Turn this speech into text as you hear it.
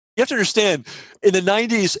have to understand, in the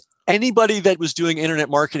 90s, anybody that was doing internet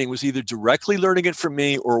marketing was either directly learning it from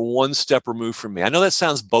me or one step removed from me. I know that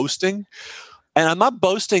sounds boasting, and I'm not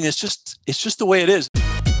boasting. It's just the way it is.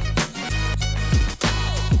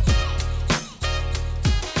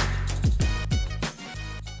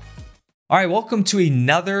 All right, welcome to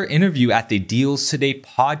another interview at the Deals Today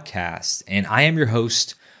podcast. And I am your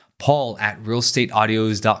host, Paul at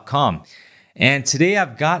realestateaudios.com. And today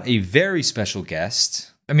I've got a very special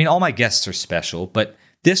guest. I mean, all my guests are special, but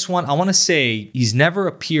this one, I want to say he's never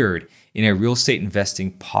appeared in a real estate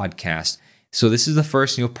investing podcast. So this is the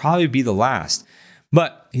first, and he'll probably be the last.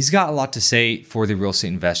 But he's got a lot to say for the real estate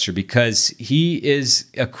investor because he is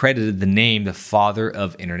accredited the name, the father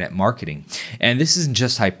of internet marketing. And this isn't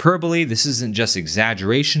just hyperbole. This isn't just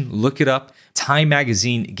exaggeration. Look it up. Time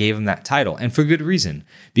Magazine gave him that title, and for good reason.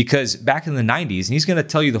 Because back in the 90s, and he's going to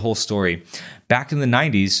tell you the whole story, back in the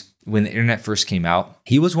 90s, when the internet first came out,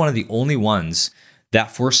 he was one of the only ones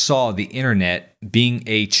that foresaw the internet being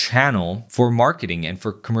a channel for marketing and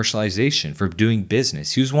for commercialization, for doing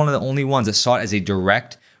business. He was one of the only ones that saw it as a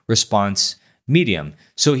direct response medium.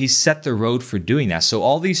 So he set the road for doing that. So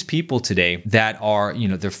all these people today that are,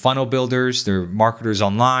 they're funnel builders, they're marketers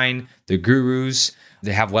online, they're gurus,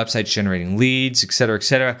 they have websites generating leads, et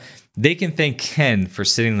cetera, they can thank Ken for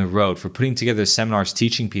setting the road, for putting together seminars,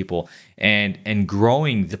 teaching people, and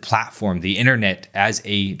growing the platform, the internet, as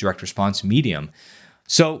a direct response medium.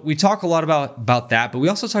 So we talk a lot about that, but we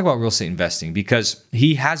also talk about real estate investing because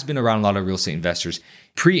he has been around a lot of real estate investors.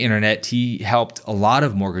 Pre-internet, he helped a lot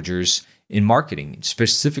of mortgagers in marketing,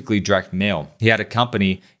 specifically direct mail. He had a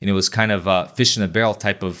company, and it was kind of a fish in a barrel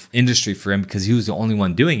type of industry for him because he was the only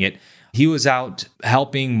one doing it. He was out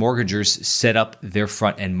helping mortgagers set up their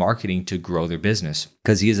front-end marketing to grow their business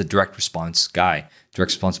because he is a direct response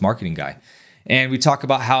marketing guy. And we talk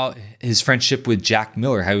about how his friendship with Jack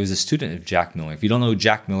Miller, how he was a student of Jack Miller. If you don't know who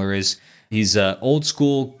Jack Miller is, he's an old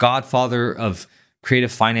school godfather of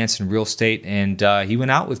creative finance and real estate. And he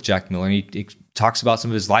went out with Jack Miller, and he talks about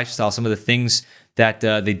some of his lifestyle, some of the things that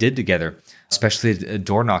they did together, especially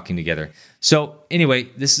door knocking together. So anyway,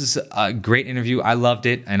 this is a great interview. I loved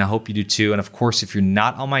it, and I hope you do too. And of course, if you're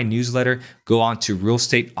not on my newsletter, go on to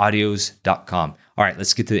realestateaudios.com. All right,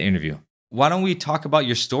 let's get to the interview. Why don't we talk about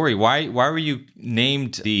your story? Why were you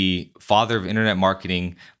named the father of internet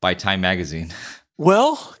marketing by Time Magazine?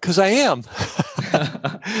 Well, because I am.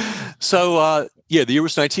 So, the year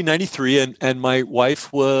was 1993, and my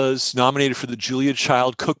wife was nominated for the Julia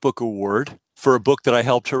Child Cookbook Award for a book that I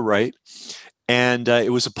helped her write. And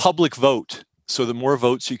it was a public vote. So the more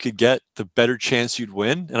votes you could get, the better chance you'd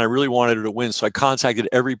win. And I really wanted her to win. So I contacted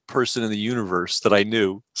every person in the universe that I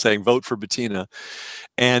knew saying, vote for Bettina.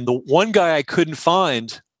 And the one guy I couldn't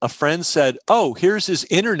find, a friend said, oh, here's his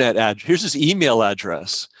here's his email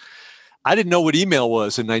address. I didn't know what email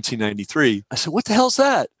was in 1993. I said, what the hell's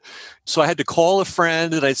that? So I had to call a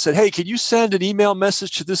friend, and I said, hey, can you send an email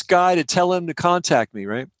message to this guy to tell him to contact me,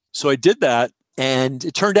 right? So I did that. And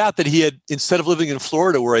it turned out that he had, instead of living in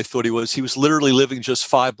Florida where I thought he was literally living just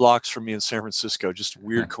 5 blocks from me in San Francisco. Just a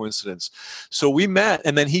weird coincidence. So we met,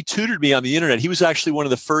 and then he tutored me on the internet. He was actually one of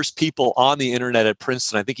the first people on the internet at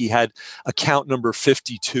Princeton. I think he had account number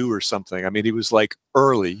 52 or something. I mean, he was like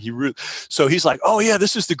early. So he's like, oh yeah,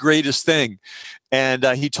 this is the greatest thing. And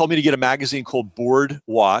he told me to get a magazine called Board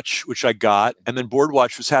Watch, which I got. And then Board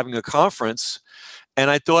Watch was having a conference. And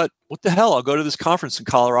I thought, what the hell? I'll go to this conference in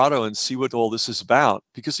Colorado and see what all this is about.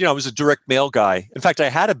 Because, I was a direct mail guy. In fact, I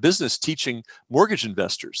had a business teaching mortgage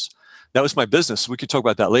investors. That was my business. We could talk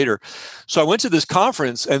about that later. So I went to this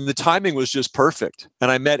conference, and the timing was just perfect. And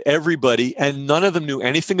I met everybody, and none of them knew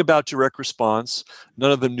anything about direct response.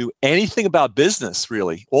 None of them knew anything about business,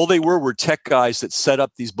 really. All they were tech guys that set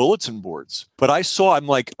up these bulletin boards. But I'm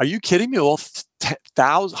like, are you kidding me?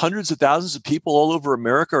 Hundreds of thousands of people all over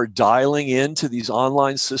America are dialing into these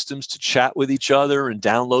online systems to chat with each other and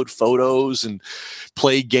download photos and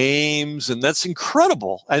play games. And that's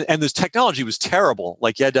incredible. And this technology was terrible.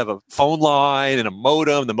 Like, you had to have a phone line and a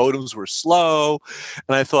modem. The modems were slow.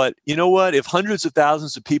 And I thought, you know what? If hundreds of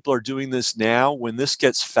thousands of people are doing this now, when this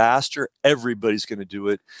gets faster, everybody's going to do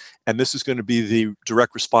it. And this is going to be the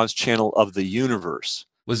direct response channel of the universe.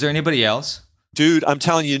 Was there anybody else? Dude, I'm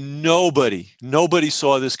telling you, nobody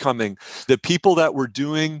saw this coming. The people that were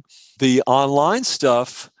doing the online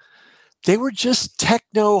stuff, they were just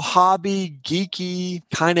techno, hobby, geeky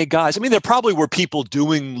kind of guys. I mean, there probably were people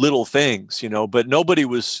doing little things, but nobody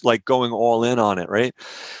was like going all in on it, right?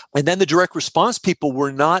 And then the direct response people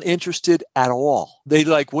were not interested at all. They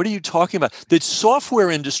like, what are you talking about? The software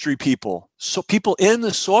industry people, so people in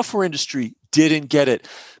the software industry didn't get it.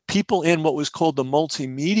 people in what was called the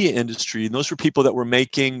multimedia industry, and those were people that were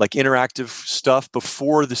making like interactive stuff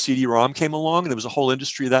before the CD-ROM came along. There was a whole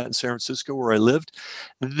industry of that in San Francisco where I lived.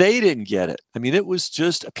 They didn't get it. I mean, it was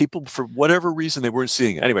just people, for whatever reason, they weren't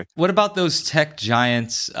seeing it. Anyway. What about those tech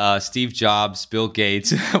giants, Steve Jobs, Bill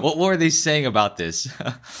Gates? What were they saying about this?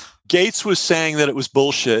 Gates was saying that it was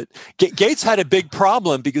bullshit. Gates had a big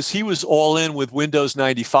problem because he was all in with Windows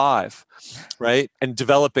 95, right? And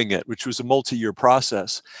developing it, which was a multi-year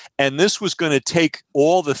process. And this was going to take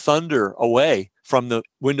all the thunder away from the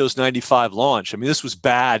Windows 95 launch. I mean, this was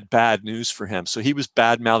bad news for him. So he was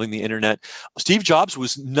bad-mouthing the internet. Steve Jobs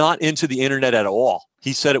was not into the internet at all.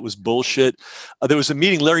 He said it was bullshit. There was a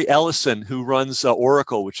meeting, Larry Ellison, who runs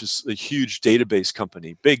Oracle, which is a huge database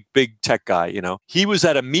company, big tech guy, you know. He was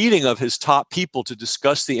at a meeting of his top people to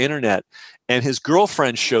discuss the internet, and his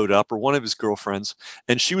girlfriend showed up, or one of his girlfriends,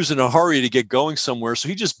 and she was in a hurry to get going somewhere. So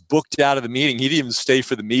he just booked out of the meeting. He didn't even stay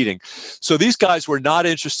for the meeting. So these guys were not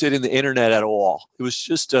interested in the internet at all. It was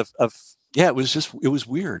just it was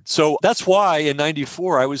weird. So that's why in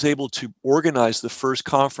 94, I was able to organize the first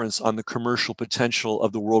conference on the commercial potential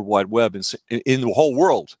of the World Wide Web in the whole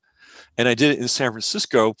world. And I did it in San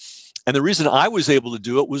Francisco. And the reason I was able to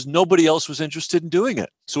do it was nobody else was interested in doing it.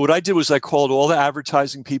 So what I did was I called all the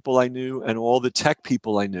advertising people I knew and all the tech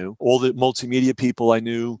people I knew, all the multimedia people I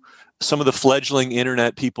knew, some of the fledgling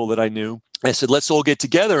internet people that I knew. I said, let's all get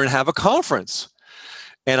together and have a conference.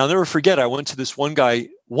 And I'll never forget, I went to this one guy.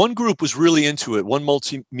 One group was really into it. One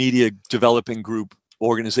multimedia developing group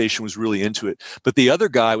organization was really into it. But the other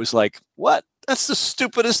guy was like, what? That's the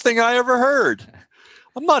stupidest thing I ever heard.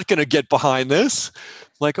 I'm not going to get behind this.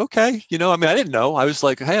 Like, okay, I didn't know. I was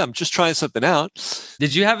like, hey, I'm just trying something out.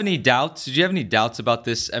 Did you have any doubts? Did you have any doubts about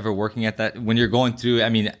this ever working at that when you're going through?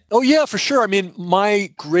 Oh, yeah, for sure.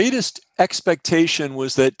 My greatest expectation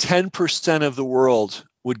was that 10% of the world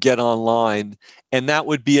would get online, and that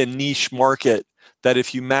would be a niche market that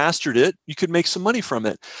if you mastered it, you could make some money from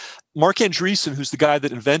it. Mark Andreessen, who's the guy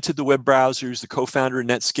that invented the web browser, who's the co-founder of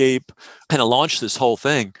Netscape, kind of launched this whole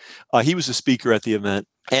thing. He was a speaker at the event.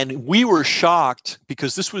 And we were shocked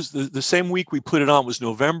because this was the same week we put it on was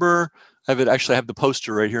November. I have the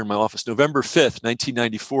poster right here in my office, November 5th,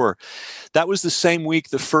 1994. That was the same week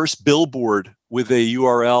the first billboard with a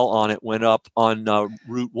URL on it went up on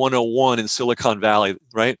Route 101 in Silicon Valley,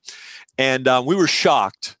 right? And we were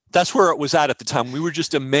shocked. That's where it was at the time. We were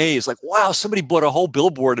just amazed, like, wow, somebody bought a whole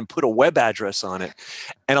billboard and put a web address on it.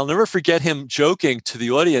 And I'll never forget him joking to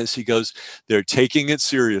the audience. He goes, they're taking it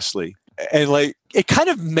seriously. And like, it kind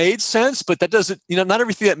of made sense, but that doesn't, not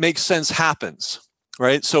everything that makes sense happens,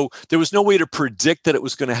 right? So there was no way to predict that it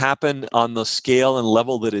was going to happen on the scale and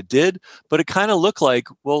level that it did, but it kind of looked like,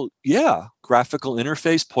 well, yeah, graphical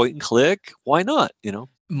interface, point and click, why not,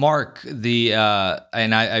 Mark, and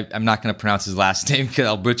I'm not going to pronounce his last name because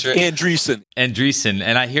I'll butcher it. Andreessen.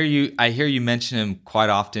 And I hear you mention him quite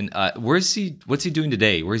often. What's he doing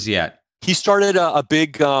today? Where's he at? He started a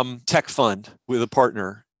big tech fund with a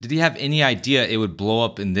partner. Did he have any idea it would blow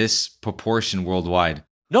up in this proportion worldwide?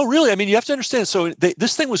 No, really. You have to understand. So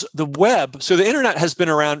this thing was the web. So the internet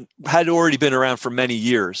had already been around for many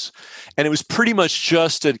years. And it was pretty much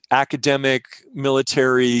just an academic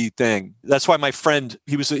military thing. That's why my friend,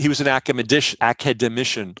 he was an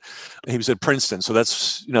academician. He was at Princeton. So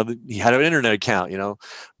that's, he had an internet account,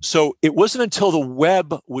 So it wasn't until the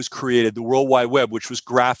web was created, the World Wide Web, which was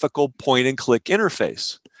graphical point and click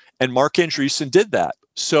interface. And Mark Andreessen did that.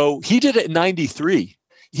 So he did it in 93.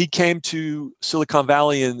 He came to Silicon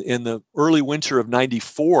Valley in the early winter of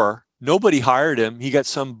 94. Nobody hired him. He got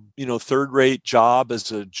some, third-rate job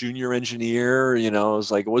as a junior engineer. It was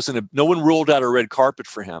like, no one rolled out a red carpet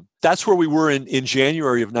for him. That's where we were in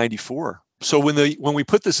January of 94. So when we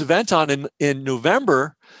put this event on in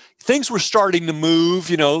November, things were starting to move.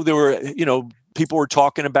 There were, people were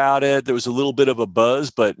talking about it. There was a little bit of a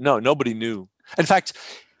buzz, but no, nobody knew. In fact,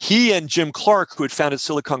 he and Jim Clark, who had founded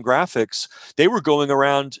Silicon Graphics, they were going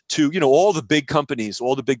around to, all the big companies,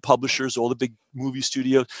 all the big publishers, all the big movie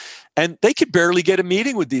studios, and they could barely get a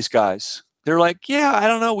meeting with these guys. They're like, yeah, I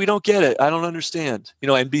don't know. We don't get it. I don't understand.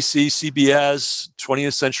 NBC, CBS,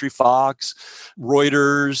 20th Century Fox,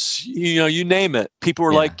 Reuters, you name it. People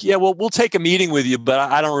were like, yeah, well, we'll take a meeting with you, but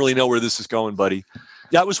I don't really know where this is going, buddy.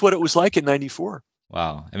 That was what it was like in 94.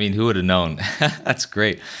 Wow. Who would have known? That's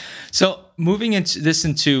great. So moving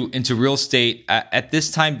into real estate, at this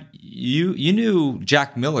time, you knew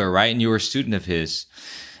Jack Miller, right? And you were a student of his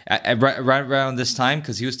right around this time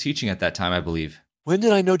because he was teaching at that time, I believe. When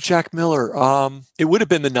did I know Jack Miller? It would have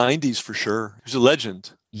been the 90s for sure. He was a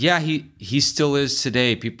legend. Yeah, he still is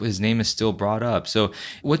today. People, his name is still brought up. So,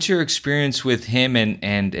 what's your experience with him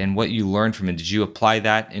and what you learned from him? Did you apply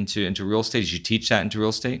that into real estate? Did you teach that into real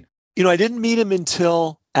estate? I didn't meet him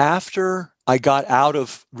until after I got out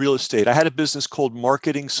of real estate. I had a business called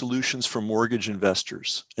Marketing Solutions for Mortgage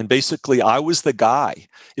Investors. And basically, I was the guy.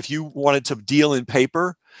 If you wanted to deal in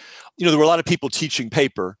paper, there were a lot of people teaching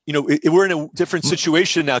paper. We're in a different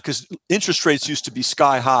situation now because interest rates used to be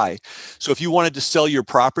sky high. So if you wanted to sell your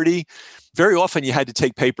property, very often you had to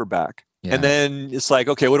take paper back. Yeah. And then it's like,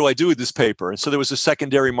 okay, what do I do with this paper? And so there was a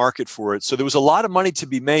secondary market for it. So there was a lot of money to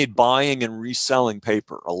be made buying and reselling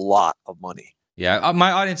paper, a lot of money. Yeah,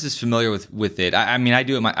 my audience is familiar with it. I mean, I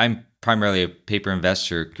do it. I'm primarily a paper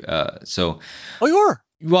investor. So, Oh, you are?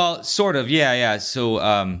 Well, sort of. Yeah. So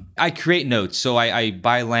I create notes. So I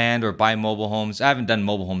buy land or buy mobile homes. I haven't done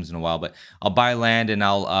mobile homes in a while, but I'll buy land and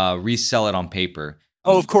I'll resell it on paper.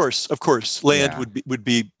 Oh, of course. Land Yeah. would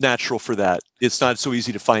be natural for that. It's not so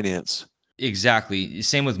easy to finance. Exactly.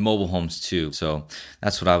 Same with mobile homes too. So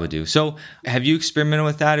that's what I would do. So have you experimented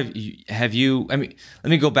with that? Have you, I mean, let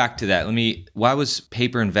me go back to that. Why was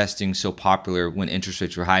paper investing so popular when interest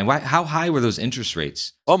rates were high? And how high were those interest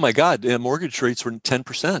rates? Oh my God, mortgage rates were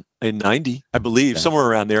 10% and 90, I believe, Yeah. somewhere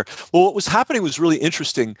around there. Well, what was happening was really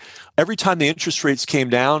interesting. Every time the interest rates came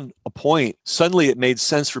down a point, suddenly it made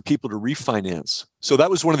sense for people to refinance. So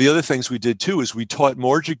that was one of the other things we did too, is we taught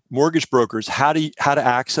mortgage brokers how to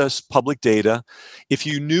access public data. If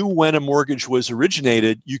you knew when a mortgage was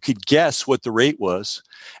originated, you could guess what the rate was.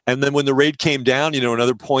 And then when the rate came down,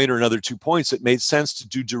 another point or another 2 points, it made sense to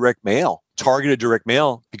do direct mail, targeted direct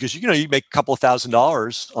mail, because you make a couple of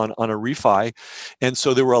 $1,000s on a refi. And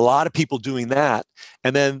so there were a lot of people doing that.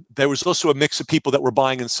 And then there was also a mix of people that were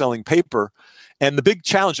buying and selling paper. And the big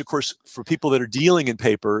challenge, of course, for people that are dealing in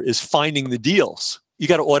paper is finding the deals. You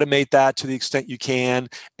got to automate that to the extent you can.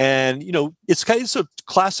 And, it's a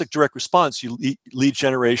classic direct response. You lead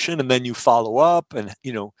generation and then you follow up and,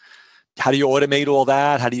 how do you automate all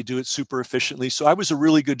that? How do you do it super efficiently? So I was a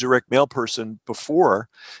really good direct mail person before,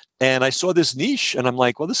 and I saw this niche and I'm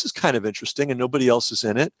like, well, this is kind of interesting and nobody else is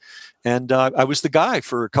in it. And I was the guy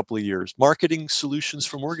for a couple of years, marketing solutions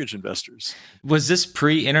for mortgage investors. Was this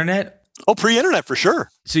pre-internet? Oh, pre-internet for sure.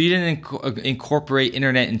 So you didn't incorporate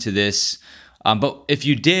internet into this. But if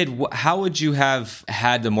you did, how would you have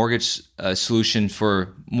had the mortgage solution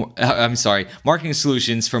for, marketing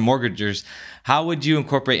solutions for mortgagers? How would you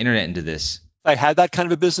incorporate internet into this? I had that kind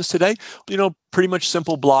of a business today, pretty much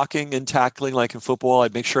simple blocking and tackling like in football.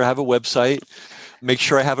 I'd make sure I have a website, make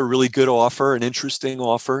sure I have a really good offer, an interesting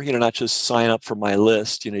offer, not just sign up for my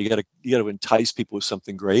list. You got to entice people with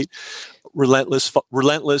something great.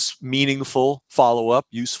 Relentless, meaningful follow-up,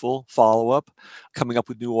 useful follow-up, coming up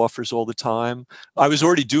with new offers all the time. I was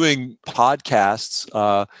already doing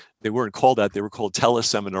podcasts. They weren't called that. They were called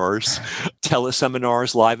teleseminars,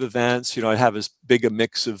 live events. I'd have as big a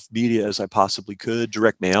mix of media as I possibly could,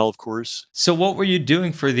 direct mail, of course. So what were you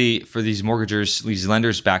doing for these mortgagers, these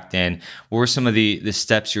lenders back then? What were some of the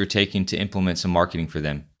steps you were taking to implement some marketing for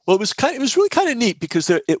them? Well, it was really kind of neat because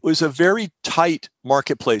it was a very tight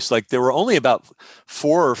marketplace. Like there were only about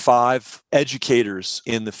 4 or 5 educators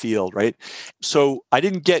in the field, right? So I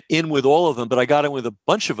didn't get in with all of them, but I got in with a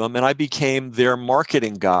bunch of them and I became their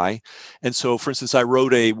marketing guy. And so, for instance, I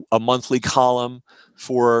wrote a monthly column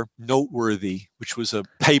for Noteworthy, which was a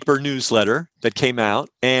paper newsletter that came out.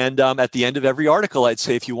 And at the end of every article, I'd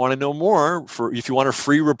say, if you want to know more, if you want a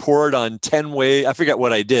free report on 10 ways, I forget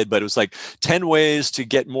what I did, but it was like 10 ways to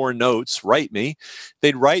get more notes, write me.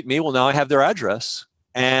 They'd write me. Well, now I have their address.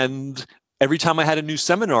 And every time I had a new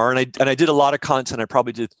seminar, and I did a lot of content, I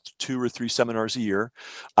probably did 2 or 3 seminars a year.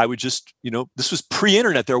 I would just, this was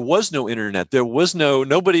pre-internet. There was no internet.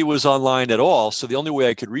 Nobody was online at all. So the only way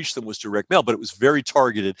I could reach them was direct mail, but it was very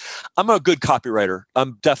targeted. I'm a good copywriter.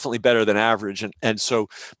 I'm definitely better than average. And so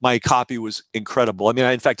my copy was incredible. I mean,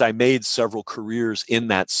 in fact, I made several careers in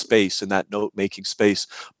that space, in that note-making space,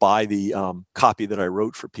 by the copy that I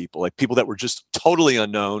wrote for people, like people that were just totally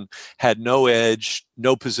unknown, had no edge,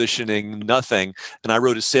 no positioning, nothing. And I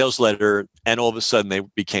wrote a sales letter and all of a sudden they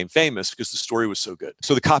became famous because the story was so good.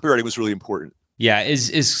 So the copywriting was really important. Yeah.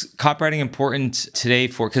 Is copywriting important today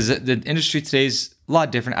because the industry today is a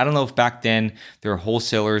lot different. I don't know if back then there were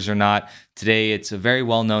wholesalers or not. Today, it's a very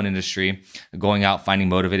well-known industry, going out, finding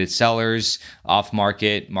motivated sellers,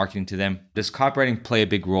 off-market, marketing to them. Does copywriting play a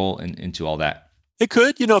big role into all that? It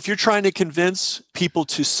could, if you're trying to convince people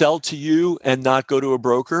to sell to you and not go to a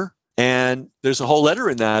broker. And there's a whole letter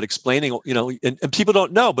in that explaining, and people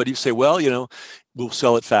don't know, but you say, well, we'll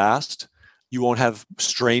sell it fast. You won't have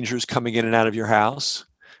strangers coming in and out of your house.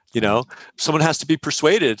 Someone has to be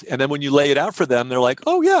persuaded. And then when you lay it out for them, they're like,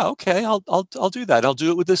 oh yeah, okay, I'll do that. I'll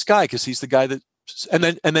do it with this guy because he's the guy that, and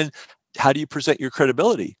then how do you present your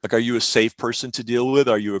credibility? Like, are you a safe person to deal with?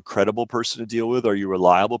 Are you a credible person to deal with? Are you a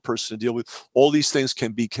reliable person to deal with? All these things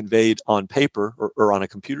can be conveyed on paper or on a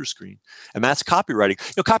computer screen. And that's copywriting.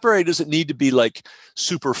 Copywriting doesn't need to be like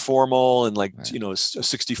super formal and like, Right. a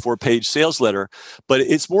 64-page sales letter, but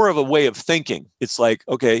it's more of a way of thinking. It's like,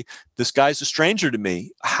 okay, this guy's a stranger to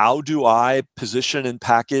me. How do I position and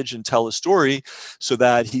package and tell a story so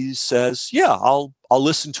that he says, yeah, I'll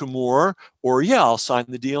listen to more, or yeah, I'll sign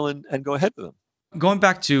the deal and go ahead with them. Going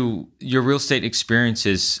back to your real estate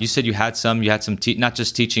experiences, you said you had some not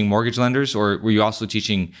just teaching mortgage lenders, or were you also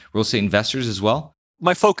teaching real estate investors as well?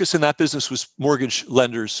 My focus in that business was mortgage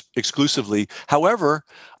lenders exclusively. However,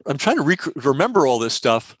 I'm trying to remember all this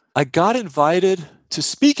stuff. I got invited to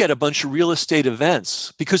speak at a bunch of real estate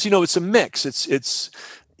events because, it's a mix. It's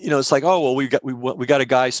like, oh, well, we got a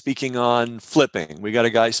guy speaking on flipping. We got a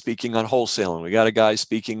guy speaking on wholesaling. We got a guy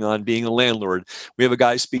speaking on being a landlord. We have a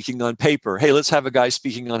guy speaking on paper. Hey, let's have a guy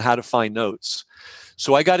speaking on how to find notes.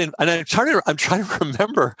 So I got in, and I'm trying to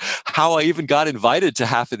remember how I even got invited to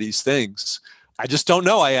half of these things. I just don't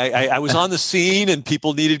know. I was on the scene and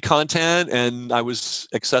people needed content and I was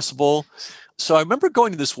accessible. So I remember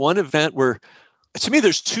going to this one event where, to me,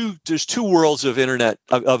 there's two worlds of internet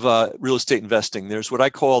of real estate investing. There's what I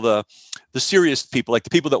call the serious people, like the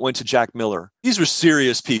people that went to Jack Miller. These were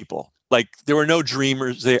serious people. Like, there were no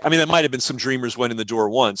dreamers there. I mean, there might have been some dreamers went in the door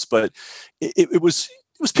once, but it was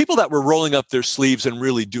people that were rolling up their sleeves and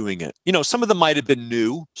really doing it. Some of them might have been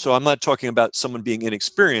new. So I'm not talking about someone being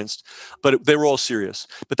inexperienced, but they were all serious.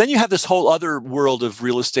 But then you have this whole other world of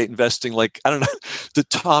real estate investing, like, I don't know, the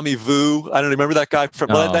Tommy Vu. I don't remember that guy from,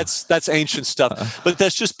 No. well, that's ancient stuff, but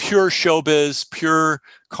that's just pure showbiz, pure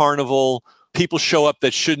carnival. People show up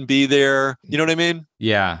that shouldn't be there. You know what I mean?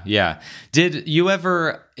 Yeah. Did you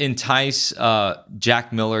ever entice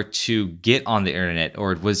Jack Miller to get on the internet,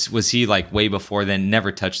 or was he like way before then,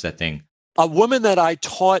 never touched that thing? A woman that I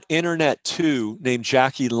taught internet to, named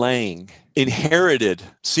Jackie Lang,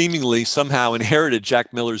 seemingly somehow inherited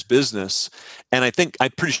Jack Miller's business. And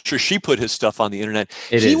I'm pretty sure she put his stuff on the internet.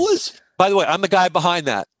 By the way, I'm the guy behind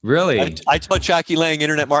that. Really? I taught Jackie Lang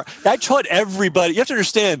internet marketing. I taught everybody. You have to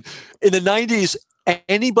understand, in the 90s,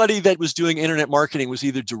 anybody that was doing internet marketing was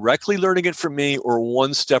either directly learning it from me or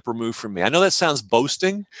one step removed from me. I know that sounds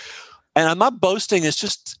boasting, and I'm not boasting. It's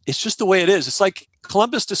just the way it is. It's like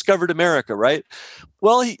Columbus discovered America, right?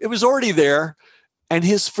 Well, it was already there, and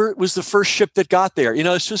was the first ship that got there.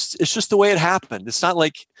 It's just the way it happened. It's not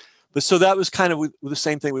like, but so that was kind of with the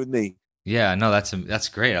same thing with me. Yeah, no, that's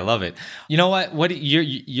great. I love it. You know what?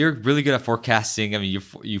 You're really good at forecasting. I mean,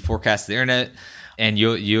 you forecast the internet, and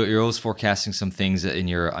you're always forecasting some things on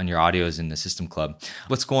your audios in the System Club.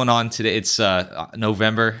 What's going on today? It's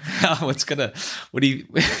November. What do you?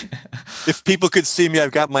 If people could see me,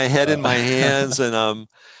 I've got my head in my hands, and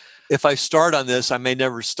if I start on this, I may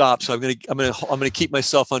never stop. So I'm gonna keep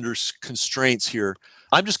myself under constraints here.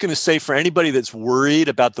 I'm just going to say, for anybody that's worried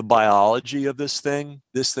about the biology of this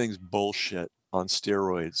thing's bullshit on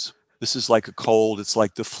steroids. This is like a cold. It's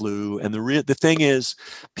like the flu. And the thing is,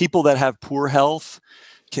 people that have poor health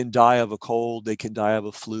can die of a cold. They can die of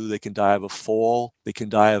a flu. They can die of a fall. They can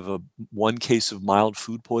die of one case of mild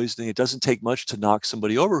food poisoning. It doesn't take much to knock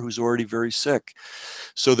somebody over who's already very sick.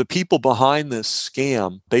 So the people behind this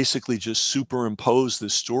scam basically just superimpose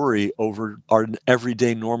this story over our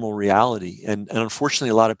everyday normal reality. And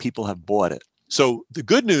unfortunately, a lot of people have bought it. So the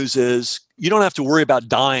good news is you don't have to worry about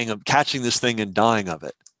catching this thing and dying of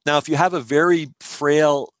it. Now, if you have a very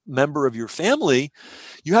frail member of your family,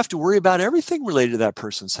 you have to worry about everything related to that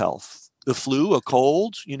person's health. The flu, a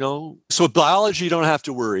cold, So biology, you don't have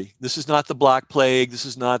to worry. This is not the Black Plague. This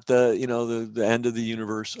is not the end of the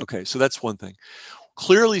universe. Okay, so that's one thing.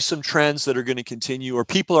 Clearly some trends that are going to continue, or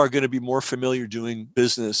people are going to be more familiar doing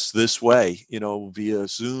business this way, via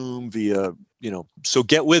Zoom, so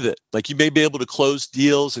get with it. Like, you may be able to close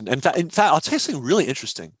deals. And in fact, I'll tell you something really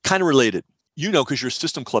interesting, kind of related. Because you're a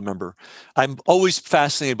System Club member, I'm always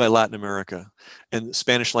fascinated by Latin America and the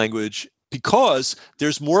Spanish language, because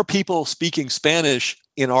there's more people speaking Spanish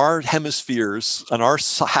in our hemispheres, on our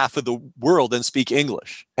half of the world, than speak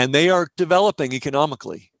English. And they are developing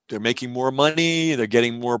economically. They're making more money. They're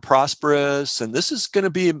getting more prosperous. And this is going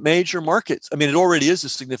to be a major market. I mean, it already is a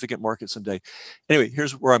significant market someday. Anyway,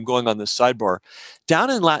 here's where I'm going on this sidebar.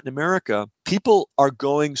 Down in Latin America, people are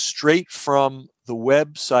going straight from the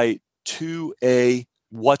website to a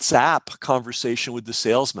WhatsApp conversation with the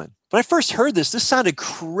salesman. When I first heard this sounded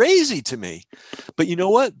crazy to me. But you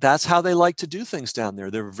know what? That's how they like to do things down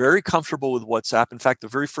there. They're very comfortable with WhatsApp. In fact, the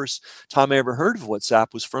very first time I ever heard of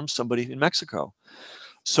WhatsApp was from somebody in Mexico.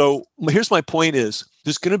 So here's my point is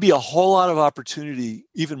there's going to be a whole lot of opportunity,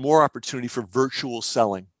 even more opportunity for virtual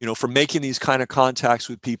selling, for making these kind of contacts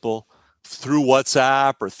with people through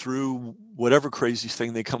WhatsApp or through whatever crazy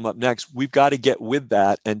thing they come up next. We've got to get with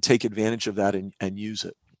that and take advantage of that and use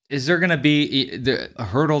it. Is there going to be a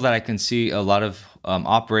hurdle that I can see a lot of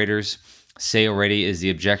operators say already is the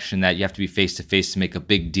objection that you have to be face-to-face to make a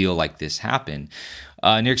big deal like this happen?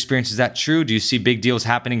 In your experience, is that true? Do you see big deals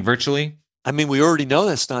happening virtually? I mean, we already know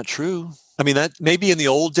that's not true. I mean, that maybe in the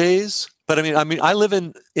old days, but I live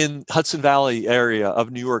in Hudson Valley area of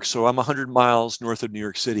New York, so I'm 100 miles north of New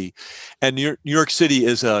York City, and New York City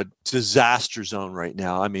is a disaster zone right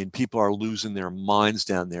now. I mean, people are losing their minds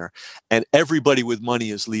down there, and everybody with money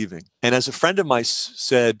is leaving. And as a friend of mine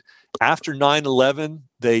said, after 9/11,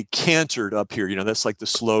 they cantered up here. That's like the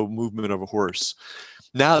slow movement of a horse.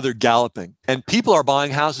 Now they're galloping, and people are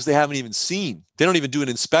buying houses they haven't even seen. They don't even do an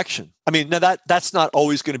inspection. I mean, now that's not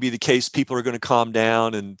always going to be the case. People are going to calm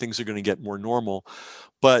down and things are going to get more normal.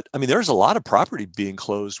 But I mean, there's a lot of property being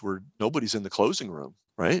closed where nobody's in the closing room,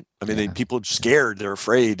 right? I mean, people are scared. They're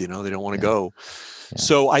afraid, they don't want to go. Yeah.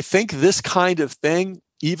 So I think this kind of thing,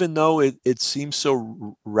 even though it seems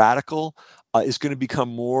so radical, is going to become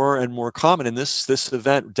more and more common. And this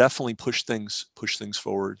event definitely push things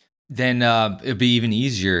forward. Then it'd be even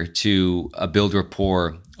easier to build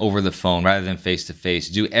rapport over the phone rather than face-to-face.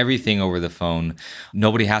 Do everything over the phone.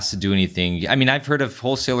 Nobody has to do anything. I mean, I've heard of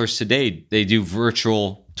wholesalers today, they do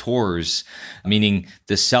virtual tours, meaning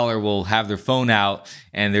the seller will have their phone out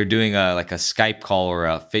and they're doing a Skype call or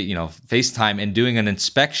a FaceTime and doing an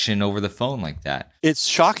inspection over the phone like that. It's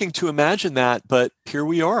shocking to imagine that, but here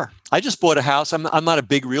we are. I just bought a house. I'm not a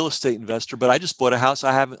big real estate investor, but I just bought a house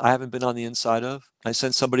I haven't been on the inside of. I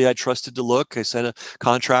sent somebody I trusted to look. I sent a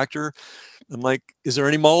contractor. I'm like, is there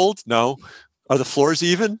any mold? No. Are the floors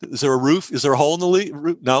even? Is there a roof? Is there a hole in the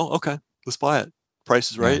roof? No. Okay, let's buy it.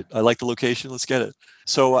 Price is right. Yeah. I like the location. Let's get it.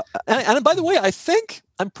 So, and by the way,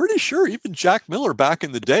 I'm pretty sure even Jack Miller back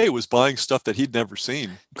in the day was buying stuff that he'd never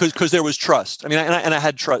seen because there was trust. I mean, and I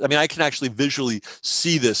had trust. I mean, I can actually visually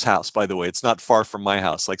see this house, by the way. It's not far from my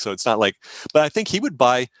house. So it's not like, but I think he would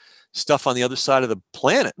buy stuff on the other side of the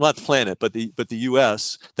planet, not the planet, but the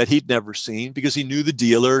US that he'd never seen because he knew the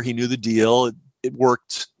dealer, he knew the deal. It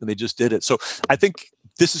worked and they just did it. So I think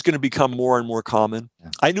this is going to become more and more common. Yeah.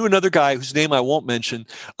 I knew another guy whose name I won't mention,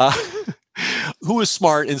 who was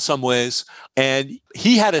smart in some ways. And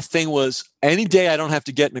he had a thing was any day I don't have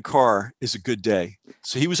to get in a car is a good day.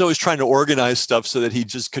 So he was always trying to organize stuff so that he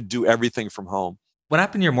just could do everything from home. What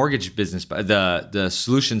happened to your mortgage business, the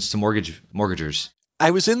solutions to mortgagers? I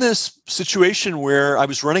was in this situation where I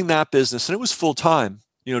was running that business and it was full time,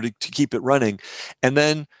 to keep it running. And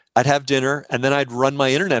then I'd have dinner and then I'd run my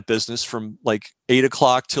internet business from like 8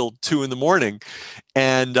 o'clock till 2 a.m.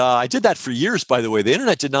 And I did that for years, by the way. The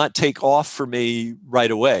internet did not take off for me right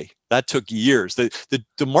away. That took years. The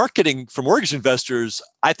marketing for mortgage investors,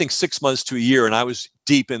 I think 6 months to a year, and I was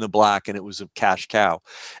deep in the black and it was a cash cow.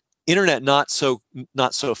 Internet, not so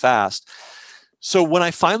fast. So when I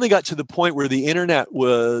finally got to the point where the internet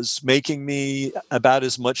was making me about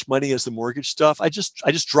as much money as the mortgage stuff, I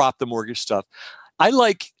just dropped the mortgage stuff. I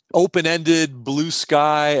like open-ended, blue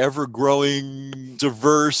sky, ever-growing,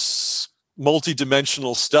 diverse,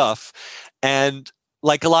 multi-dimensional stuff. And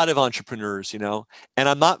like a lot of entrepreneurs, and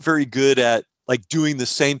I'm not very good at like doing the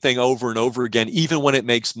same thing over and over again, even when it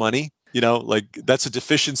makes money. Like that's a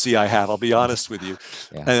deficiency I have, I'll be honest with you.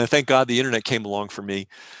 Yeah. And thank God the internet came along for me.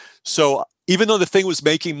 So even though the thing was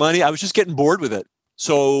making money, I was just getting bored with it.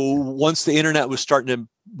 So once the internet was starting to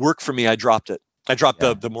work for me, I dropped it. I dropped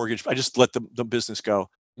the mortgage. I just let the business go.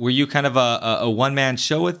 Were you kind of a one-man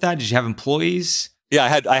show with that? Did you have employees? Yeah,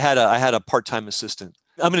 I had a part-time assistant.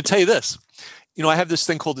 I'm going to tell you this. I have this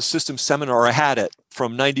thing called the System Seminar. I had it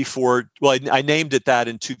from 94. Well, I named it that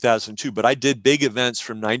in 2002, but I did big events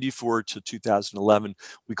from 94 to 2011.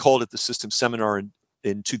 We called it the System Seminar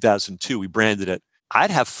in 2002. We branded it. I'd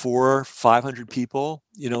have 400 or 500 people,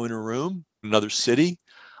 in a room, in another city.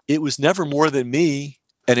 It was never more than me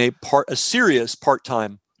and a serious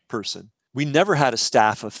part-time person. We never had a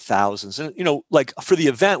staff of thousands. And, like for the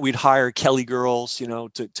event, we'd hire Kelly girls,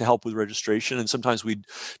 to help with registration. And sometimes we'd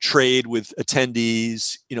trade with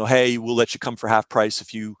attendees, hey, we'll let you come for half price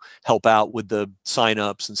if you help out with the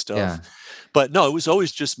signups and stuff. Yeah. But no, it was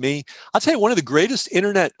always just me. I'll tell you, one of the greatest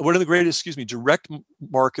direct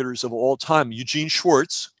marketers of all time, Eugene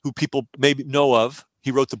Schwartz, who people maybe know of,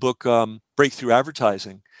 He wrote the book Breakthrough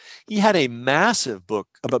Advertising. He had a massive book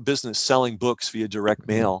about business selling books via direct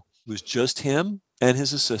mail. It was just him and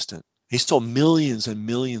his assistant. He sold millions and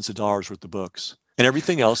millions of dollars worth of books. And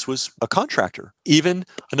everything else was a contractor. Even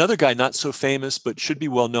another guy, not so famous, but should be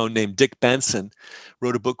well known, named Dick Benson,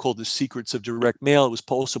 wrote a book called The Secrets of Direct Mail. It was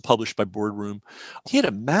also published by Boardroom. He had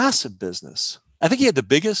a massive business. I think he had the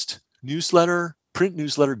biggest print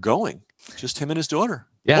newsletter going, just him and his daughter.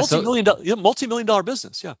 Yeah, multi-million dollar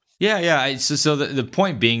business. Yeah. Yeah. So the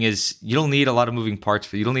point being is you don't need a lot of moving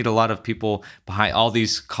parts. You don't need a lot of people behind all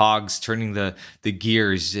these cogs turning the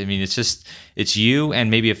gears. I mean, it's you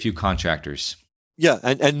and maybe a few contractors. Yeah,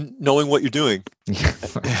 and knowing what you're doing.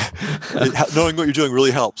 Knowing what you're doing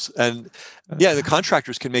really helps. And yeah, the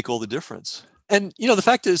contractors can make all the difference. And the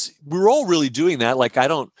fact is, we're all really doing that. Like I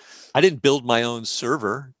didn't build my own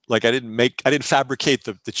server. Like I didn't fabricate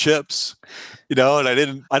the chips, and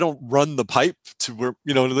I don't run the pipe to where,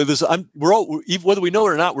 we're all, whether we know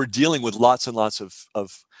it or not, we're dealing with lots and lots of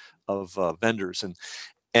vendors.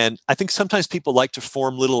 And I think sometimes people like to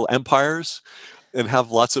form little empires and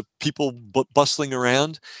have lots of people bustling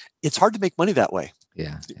around. It's hard to make money that way.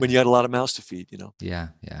 Yeah. When you got a lot of mouths to feed, Yeah.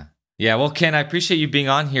 Well, Ken, I appreciate you being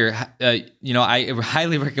on here. I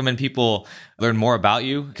highly recommend people learn more about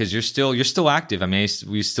you because you're still active. I mean,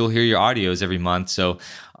 we still hear your audios every month. So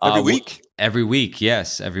every week. Every week,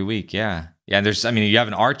 yes, every week, yeah. Yeah, and you have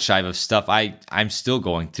an archive of stuff I'm still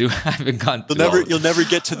going through. I haven't gone through You'll never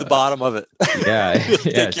get to the bottom of it. Yeah.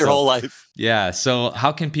 It'll take your whole life. Yeah. So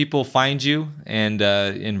how can people find you and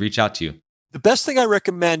reach out to you? The best thing I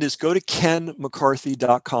recommend is go to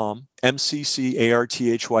kenmccarthy.com,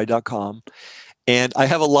 McCarthy.com. And I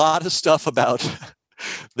have a lot of stuff about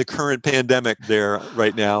the current pandemic there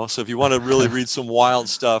right now. So if you want to really read some wild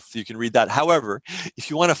stuff, you can read that. However, if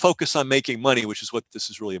you want to focus on making money, which is what this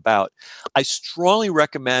is really about, I strongly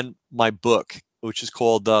recommend my book, which is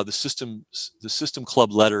called the System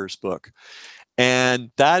Club Letters book.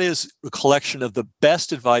 And that is a collection of the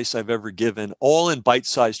best advice I've ever given, all in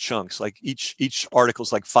bite-sized chunks. Like each article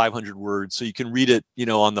is like 500 words. So you can read it,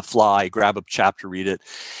 on the fly, grab a chapter, read it.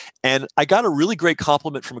 And I got a really great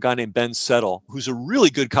compliment from a guy named Ben Settle, who's a really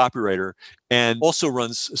good copywriter and also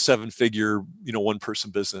runs a 7-figure,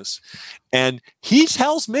 one-person business. And he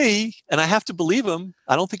tells me, and I have to believe him,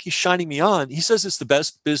 I don't think he's shining me on. He says it's the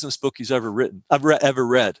best business book he's ever written, ever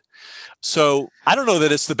read. So I don't know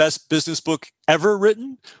that it's the best business book ever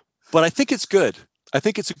written, but I think it's good. I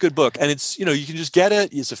think it's a good book, and it's, you can just get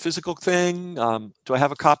it. It's a physical thing. Do I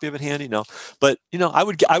have a copy of it handy? No, but I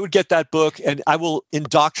would get that book, and I will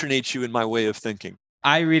indoctrinate you in my way of thinking.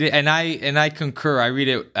 I read it, and I concur. I read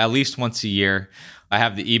it at least once a year. I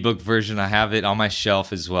have the ebook version. I have it on my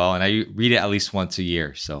shelf as well, and I read it at least once a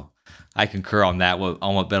year. So I concur on that.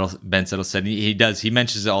 On what Ben Settle said, he does. He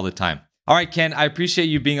mentions it all the time. All right, Ken, I appreciate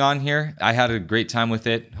you being on here. I had a great time with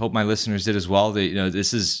it. Hope my listeners did as well.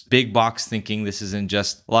 This is big box thinking. This isn't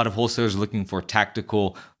just a lot of wholesalers looking for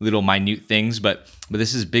tactical, little minute things, but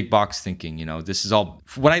this is big box thinking. This is all.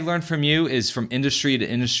 What I learned from you is from industry to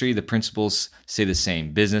industry, the principles stay the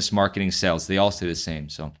same. Business, marketing, sales, they all stay the same.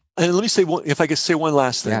 So, and let me say if I could say one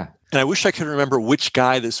last thing. Yeah. And I wish I could remember which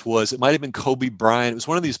guy this was. It might have been Kobe Bryant. It was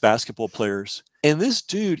one of these basketball players. And this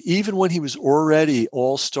dude, even when he was already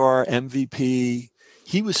all-star MVP,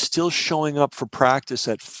 he was still showing up for practice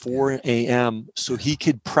at 4 a.m. so he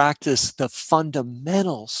could practice the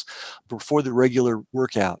fundamentals before the regular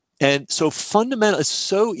workout. And so it's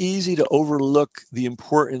so easy to overlook the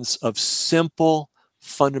importance of simple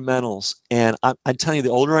fundamentals. And I'm telling you, the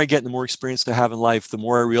older I get and the more experience I have in life, the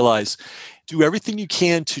more I realize do everything you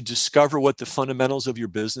can to discover what the fundamentals of your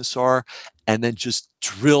business are, and then just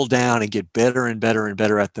drill down and get better and better and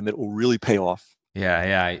better at them. It will really pay off.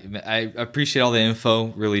 Yeah. I appreciate all the info,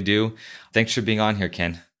 really do. Thanks for being on here,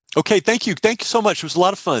 Ken. Okay, thank you. Thank you so much. It was a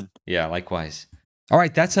lot of fun. Yeah, likewise. All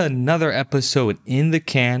right, that's another episode in the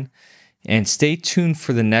can. And stay tuned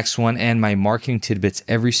for the next one and my marketing tidbits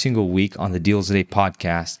every single week on the Deals Today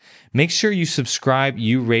podcast. Make sure you subscribe,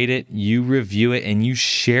 you rate it, you review it, and you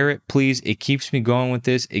share it, please. It keeps me going with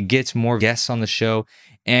this. It gets more guests on the show.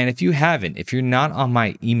 And if you're not on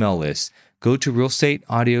my email list, go to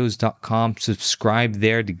realestateaudios.com, subscribe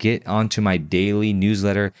there to get onto my daily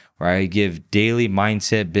newsletter where I give daily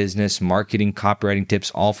mindset, business, marketing, copywriting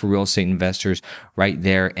tips, all for real estate investors right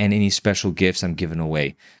there, and any special gifts I'm giving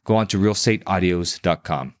away. Go on to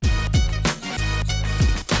realestateaudios.com.